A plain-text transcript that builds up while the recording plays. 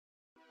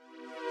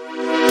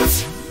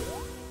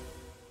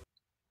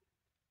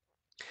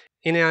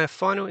In our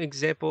final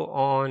example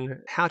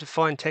on how to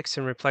find text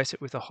and replace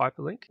it with a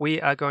hyperlink, we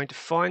are going to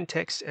find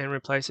text and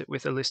replace it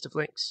with a list of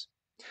links.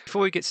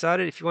 Before we get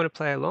started, if you want to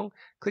play along,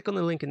 click on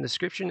the link in the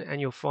description and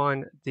you'll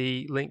find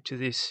the link to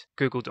this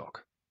Google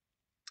Doc.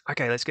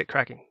 Okay, let's get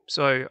cracking.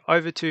 So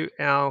over to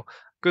our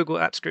Google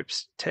Apps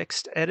Scripts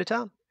text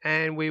editor,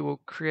 and we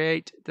will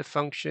create the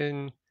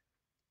function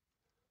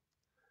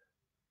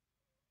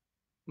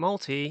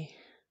multi-link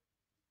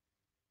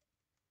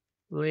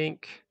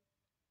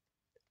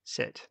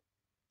set.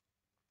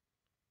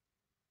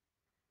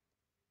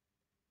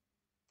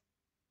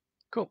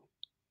 Cool.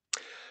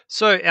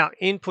 So our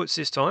inputs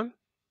this time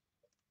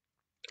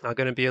are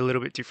going to be a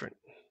little bit different.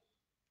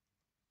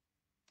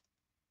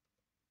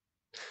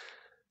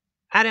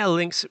 At our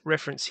links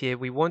reference here,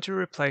 we want to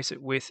replace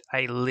it with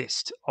a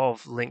list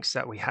of links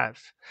that we have.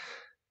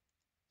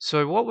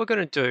 So what we're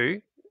going to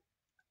do,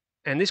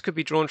 and this could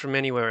be drawn from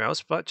anywhere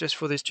else, but just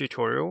for this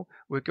tutorial,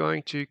 we're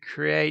going to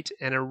create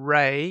an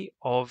array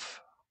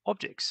of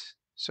objects.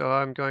 So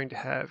I'm going to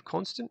have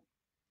const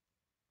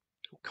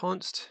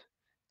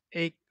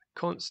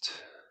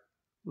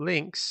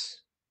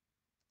links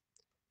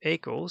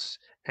equals,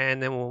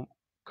 and then we'll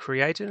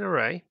create an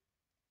array.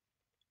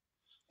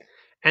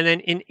 And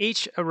then in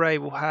each array,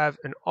 we'll have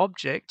an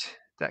object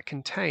that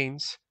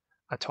contains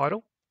a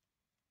title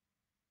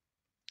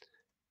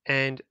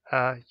and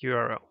a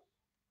URL.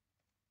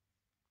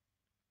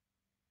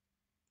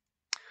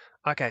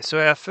 Okay, so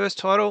our first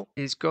title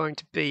is going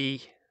to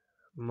be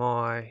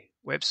my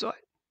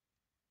website.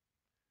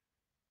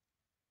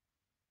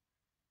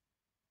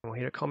 We'll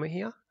hit a comma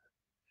here.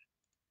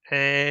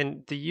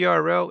 And the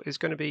URL is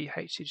going to be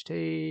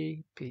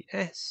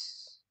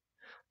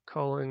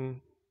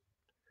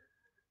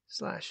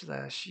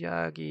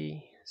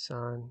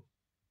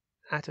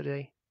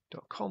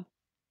https://yagi-san-atade.com.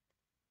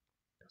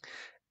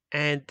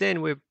 And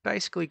then we're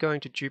basically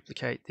going to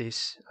duplicate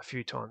this a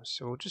few times.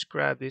 So we'll just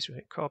grab this, we'll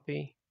hit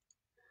copy,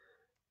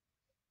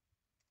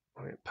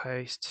 we'll hit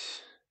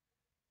paste,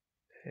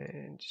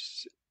 and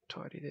just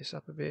tidy this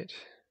up a bit.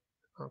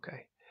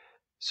 Okay.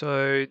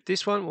 So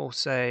this one will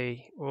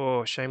say,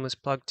 shameless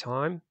plug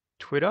time,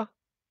 Twitter.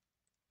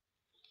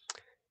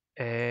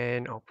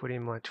 And I'll put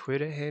in my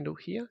Twitter handle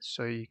here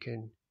so you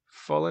can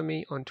follow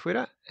me on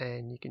Twitter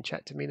and you can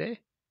chat to me there.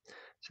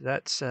 So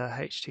that's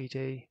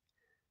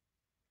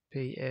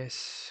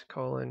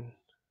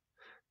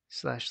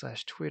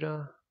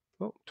https://twitter,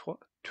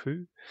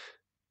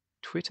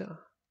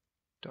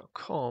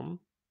 twitter.com,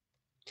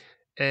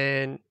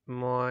 and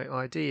my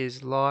ID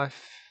is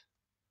life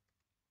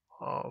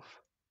of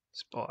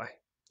spy.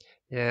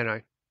 Yeah,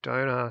 no,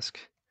 don't ask.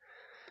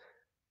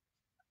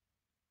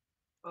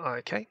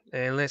 Okay,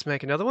 and let's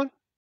make another one.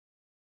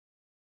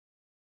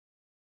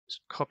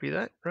 Just copy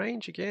that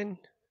range again.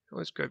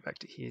 Let's go back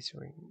to here so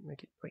we can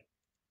make it,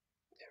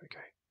 there we go.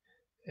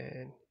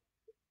 And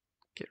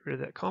get rid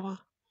of that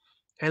comma.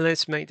 And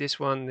let's make this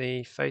one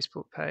the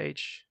Facebook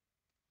page.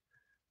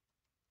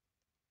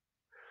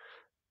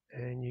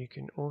 And you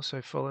can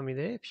also follow me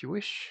there if you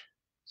wish.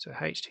 So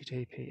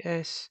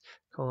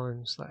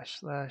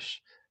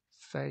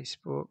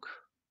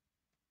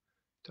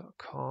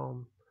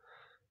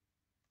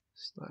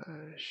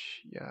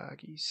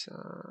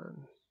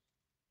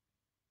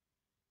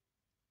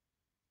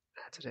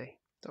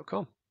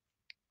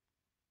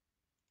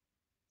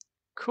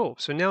Cool.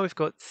 So now we've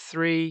got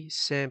 3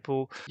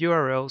 sample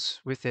URLs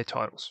with their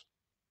titles.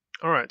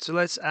 All right, so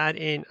let's add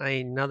in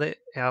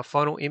our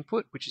final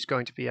input, which is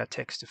going to be our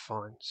text to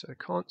find. So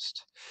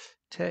const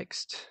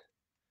text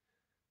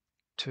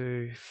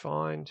to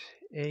find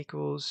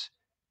equals,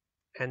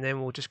 and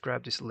then we'll just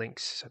grab this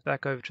links. So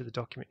back over to the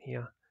document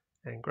here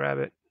and grab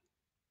it,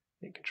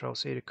 hit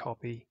Control-C to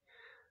copy,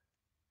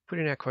 put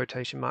in our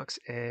quotation marks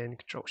and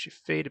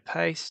Control-Shift-V to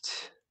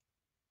paste,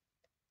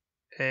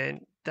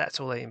 and that's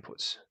all our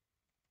inputs.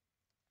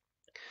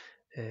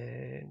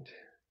 And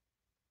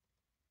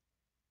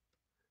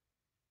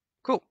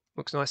cool,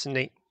 looks nice and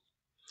neat.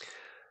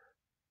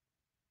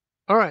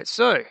 All right,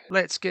 so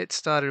let's get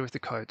started with the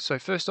code. So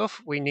first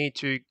off, we need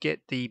to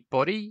get the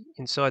body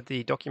inside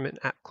the document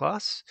app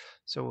class.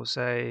 So we'll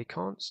say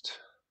const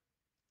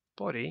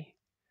body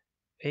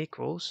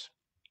equals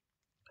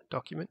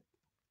document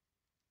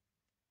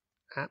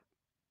app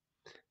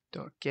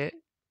dot get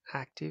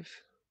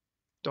active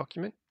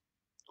document,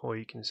 or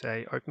you can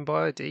say open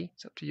by ID,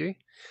 it's up to you,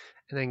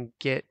 and then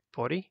get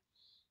body,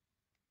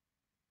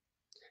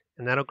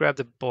 and that'll grab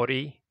the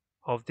body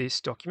of this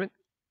document.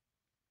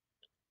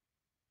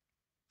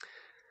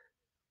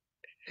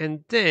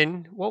 And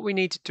then what we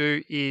need to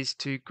do is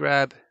to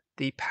grab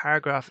the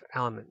paragraph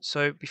element.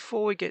 So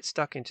before we get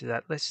stuck into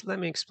that, let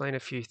me explain a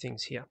few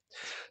things here.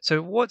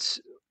 So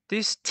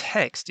this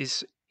text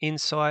is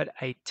inside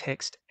a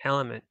text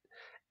element,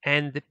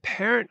 and the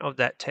parent of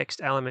that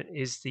text element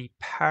is the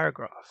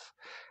paragraph.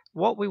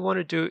 What we want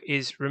to do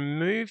is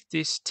remove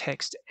this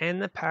text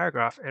and the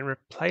paragraph and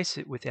replace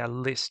it with our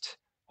list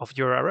of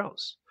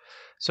URLs.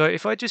 So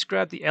if I just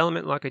grab the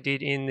element like I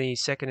did in the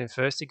second and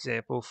first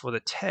example for the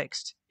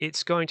text,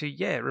 it's going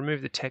to,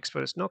 remove the text,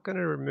 but it's not going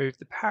to remove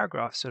the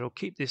paragraph. So it'll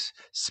keep this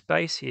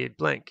space here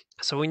blank.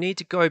 So we need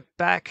to go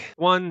back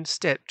one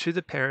step to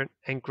the parent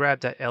and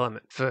grab that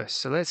element first.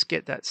 So let's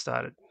get that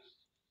started.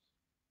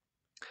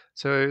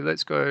 So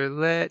let's go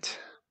let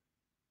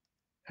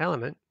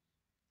element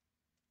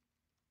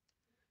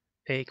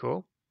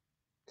equal,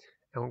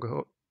 and we'll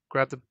go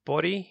grab the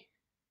body.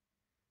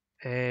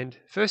 And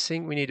first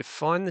thing, we need to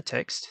find the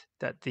text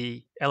that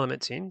the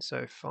element's in.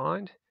 So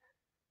find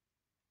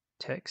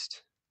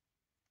text,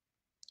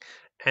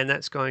 and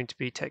that's going to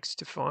be text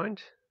to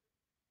find.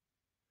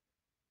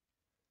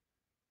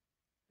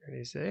 There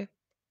it is there.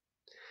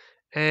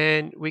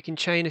 And we can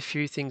chain a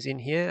few things in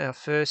here. Our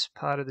first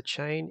part of the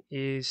chain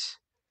is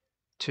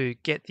to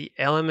get the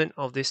element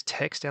of this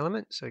text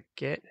element. So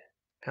get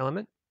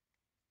element.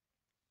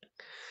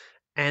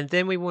 And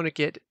then we want to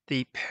get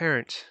the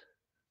parent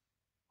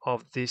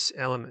of this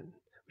element,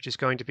 which is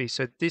going to be,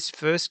 so this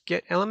first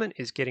get element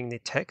is getting the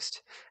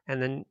text,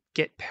 and then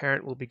get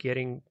parent will be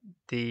getting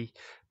the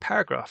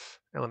paragraph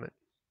element.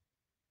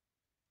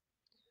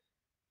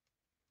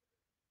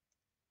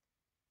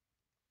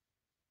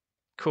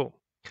 Cool.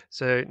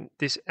 So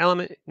this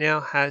element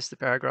now has the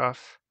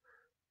paragraph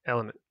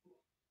element.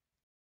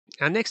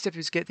 Our next step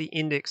is get the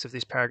index of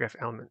this paragraph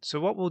element. So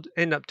what we'll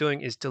end up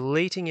doing is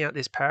deleting out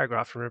this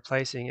paragraph and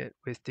replacing it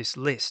with this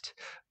list,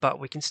 but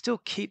we can still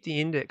keep the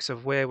index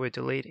of where we're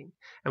deleting.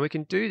 And we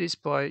can do this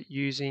by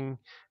using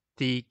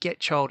the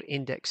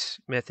getChildIndex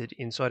method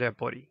inside our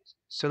body.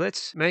 So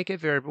let's make a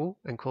variable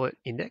and call it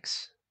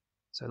index.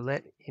 So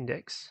let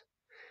index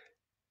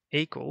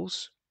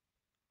equals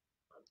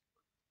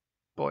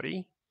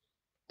body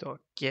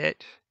dot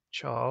get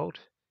child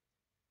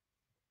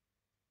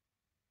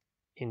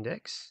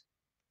index,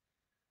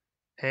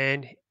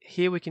 and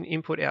here we can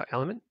input our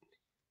element,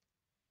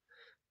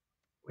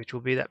 which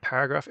will be that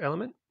paragraph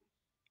element,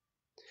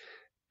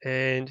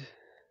 and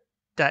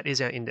that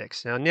is our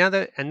index. Now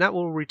that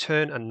will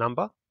return a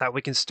number that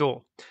we can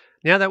store.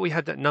 Now that we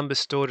have that number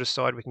stored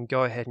aside, we can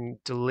go ahead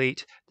and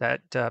delete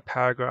that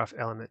paragraph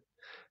element.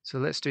 So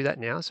let's do that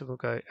now. So we'll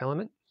go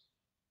element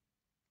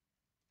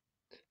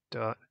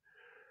dot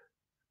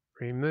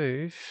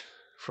remove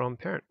from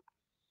parent.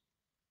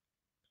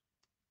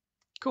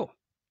 Cool.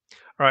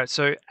 All right,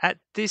 so at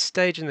this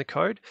stage in the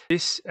code,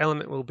 this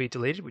element will be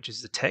deleted, which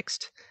is the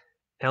text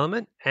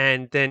element,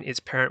 and then its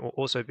parent will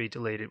also be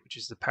deleted, which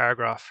is the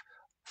paragraph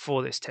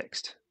for this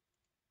text.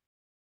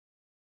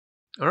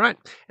 All right,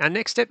 our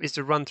next step is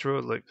to run through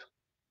a loop.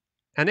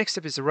 Our next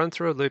step is to run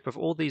through a loop of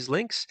all these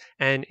links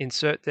and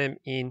insert them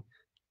in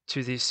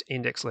to this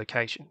index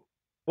location.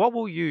 What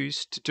we'll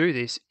use to do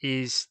this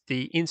is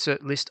the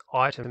insert list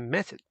item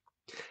method.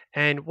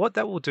 And what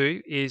that will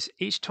do is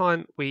each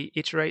time we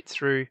iterate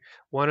through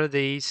one of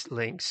these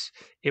links,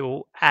 it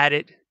will add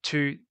it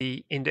to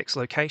the index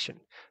location.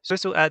 So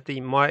this will add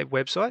the my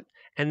website,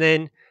 and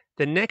then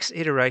the next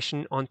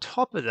iteration on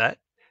top of that,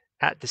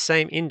 at the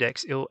same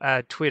index, it will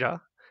add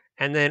Twitter,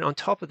 and then on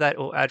top of that, it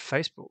will add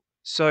Facebook.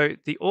 So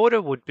the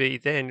order would be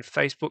then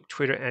Facebook,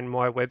 Twitter, and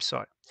my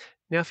website.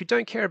 Now, if you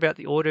don't care about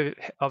the order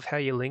of how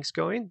your links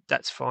go in,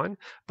 that's fine.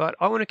 But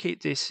I want to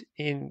keep this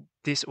in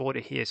this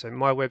order here. So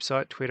my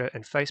website, Twitter,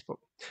 and Facebook.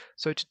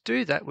 So to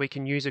do that, we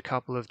can use a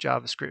couple of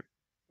JavaScript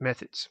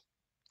methods.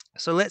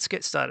 So let's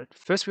get started.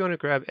 First, we want to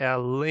grab our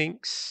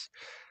links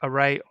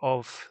array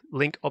of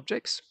link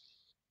objects.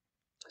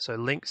 So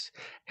links,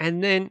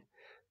 and then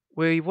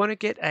we want to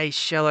get a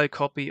shallow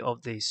copy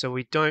of these. So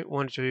we don't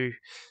want to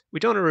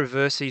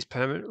reverse these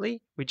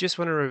permanently. We just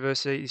want to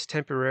reverse these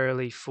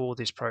temporarily for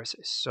this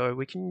process. So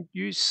we can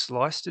use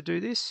slice to do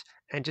this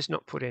and just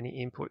not put any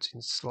inputs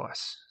in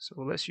slice.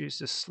 So let's use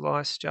the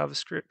slice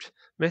JavaScript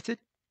method,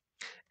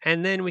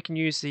 and then we can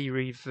use the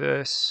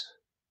reverse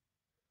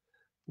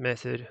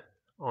method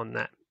on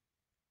that.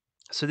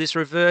 So this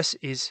reverse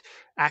is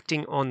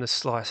acting on the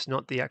slice,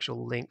 not the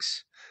actual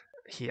links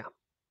here.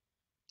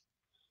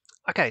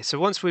 Okay, so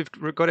once we've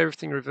got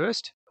everything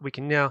reversed, we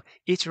can now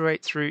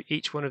iterate through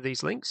each one of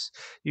these links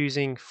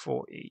using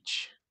for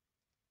each.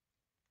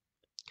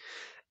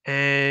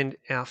 And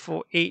our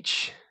for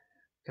each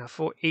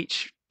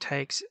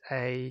takes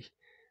a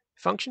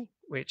function,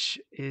 which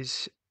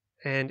is,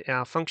 and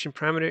our function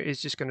parameter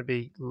is just going to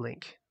be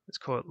link. Let's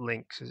call it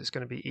link, because it's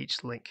going to be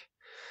each link.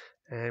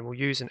 And we'll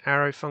use an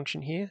arrow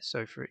function here.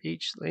 So for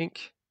each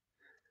link,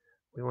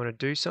 we want to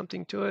do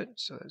something to it.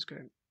 So let's go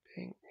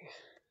bang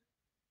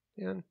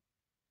down.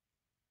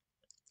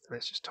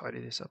 Let's just tidy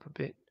this up a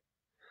bit.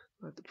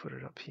 I'll have to put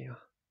it up here.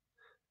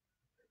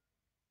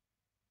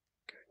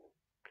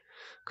 Good.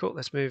 Cool,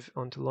 let's move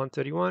on to line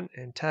 31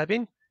 and tab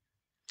in.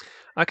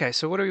 Okay,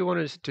 so what do we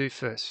want to do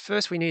first?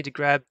 First, we need to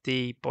grab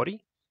the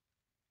body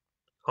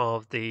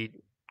of the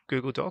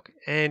Google Doc,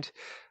 and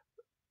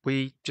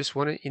we just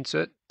want to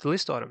insert the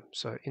list item.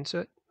 So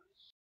insert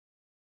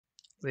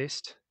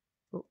list,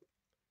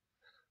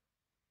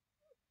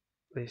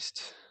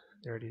 list,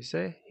 there it is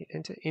there, hit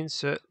enter,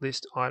 insert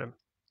list item.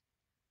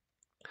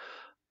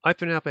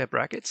 open up our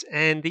brackets,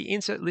 and the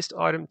insert list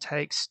item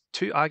takes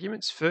two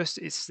arguments. First,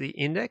 it's the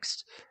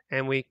indexed,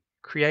 and we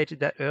created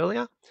that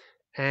earlier,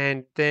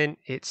 and then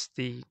it's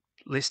the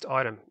list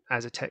item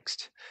as a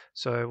text.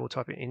 So we'll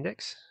type in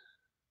index,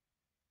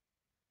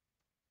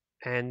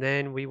 and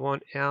then we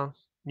want our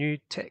new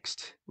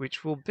text,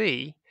 which will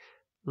be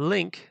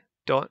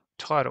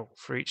link.title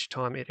for each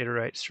time it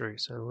iterates through.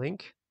 So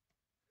link.title.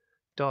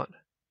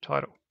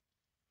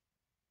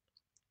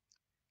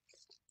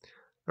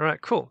 All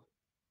right, cool.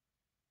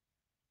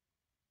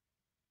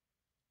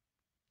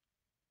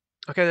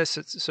 Okay,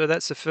 so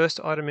that's the first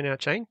item in our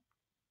chain.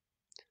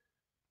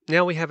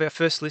 Now we have our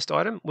first list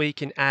item, we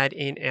can add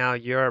in our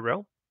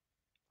URL.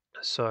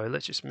 So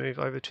let's just move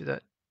over to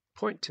that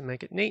point to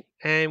make it neat,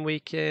 and we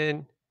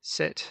can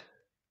set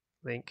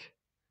link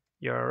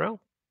URL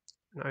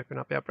and open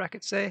up our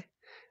brackets there.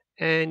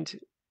 And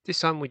this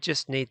time we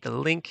just need the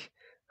link.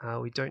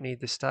 We don't need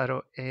the start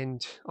or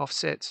end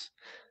offsets.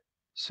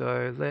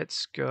 So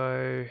let's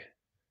go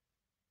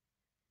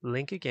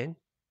link again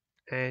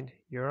and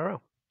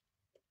URL.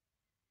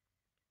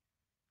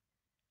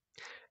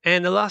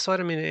 And the last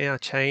item in our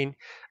chain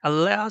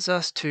allows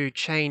us to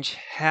change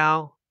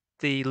how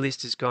the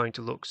list is going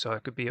to look. So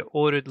it could be an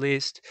ordered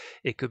list,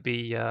 it could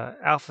be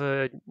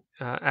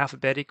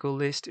alphabetical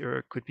list, or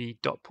it could be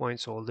dot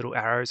points or little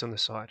arrows on the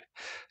side.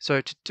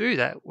 So to do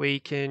that, we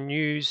can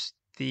use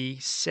the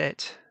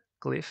set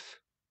glyph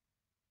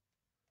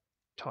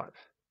type,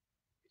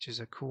 which is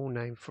a cool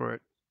name for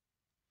it.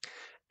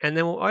 And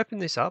then we'll open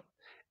this up,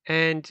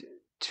 and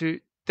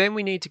then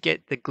we need to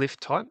get the glyph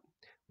type,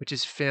 which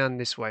is found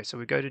this way. So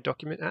we go to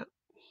document app,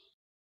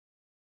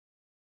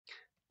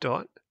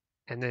 dot,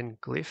 and then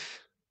glyph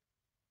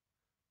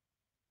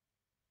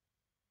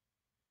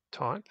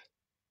type.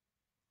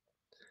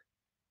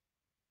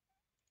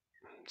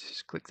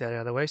 Just click that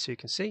out of the way so you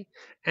can see.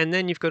 And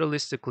then you've got a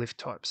list of glyph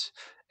types.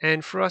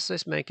 And for us,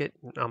 let's make it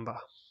number.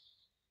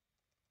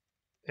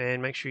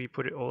 And make sure you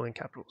put it all in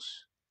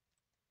capitals.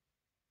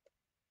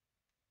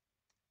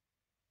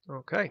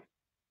 Okay.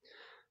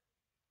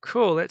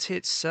 Cool, let's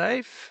hit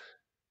save.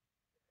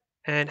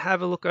 And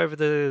have a look over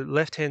the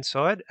left-hand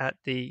side at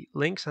the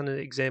links under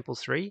example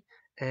 3.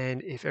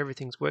 And if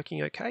everything's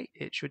working okay,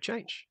 it should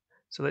change.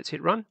 So let's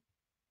hit run.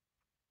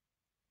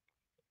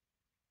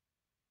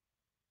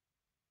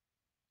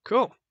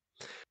 Cool.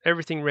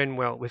 Everything ran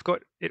well. We've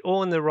got it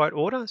all in the right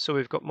order. So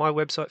we've got my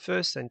website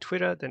first, then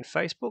Twitter, then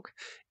Facebook.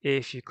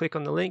 If you click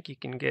on the link, you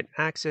can get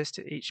access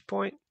to each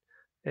point.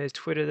 There's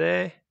Twitter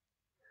there,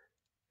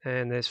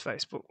 and there's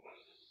Facebook.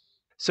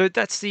 So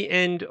that's the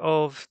end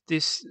of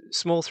this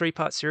small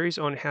 3-part series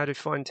on how to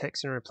find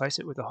text and replace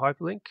it with a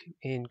hyperlink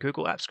in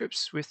Google Apps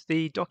Scripts with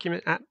the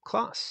document app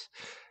class.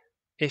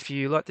 If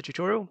you like the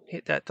tutorial,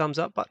 hit that thumbs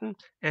up button.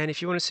 And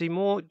if you want to see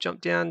more, jump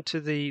down to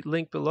the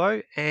link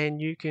below and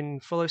you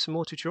can follow some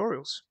more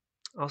tutorials.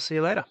 I'll see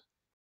you later.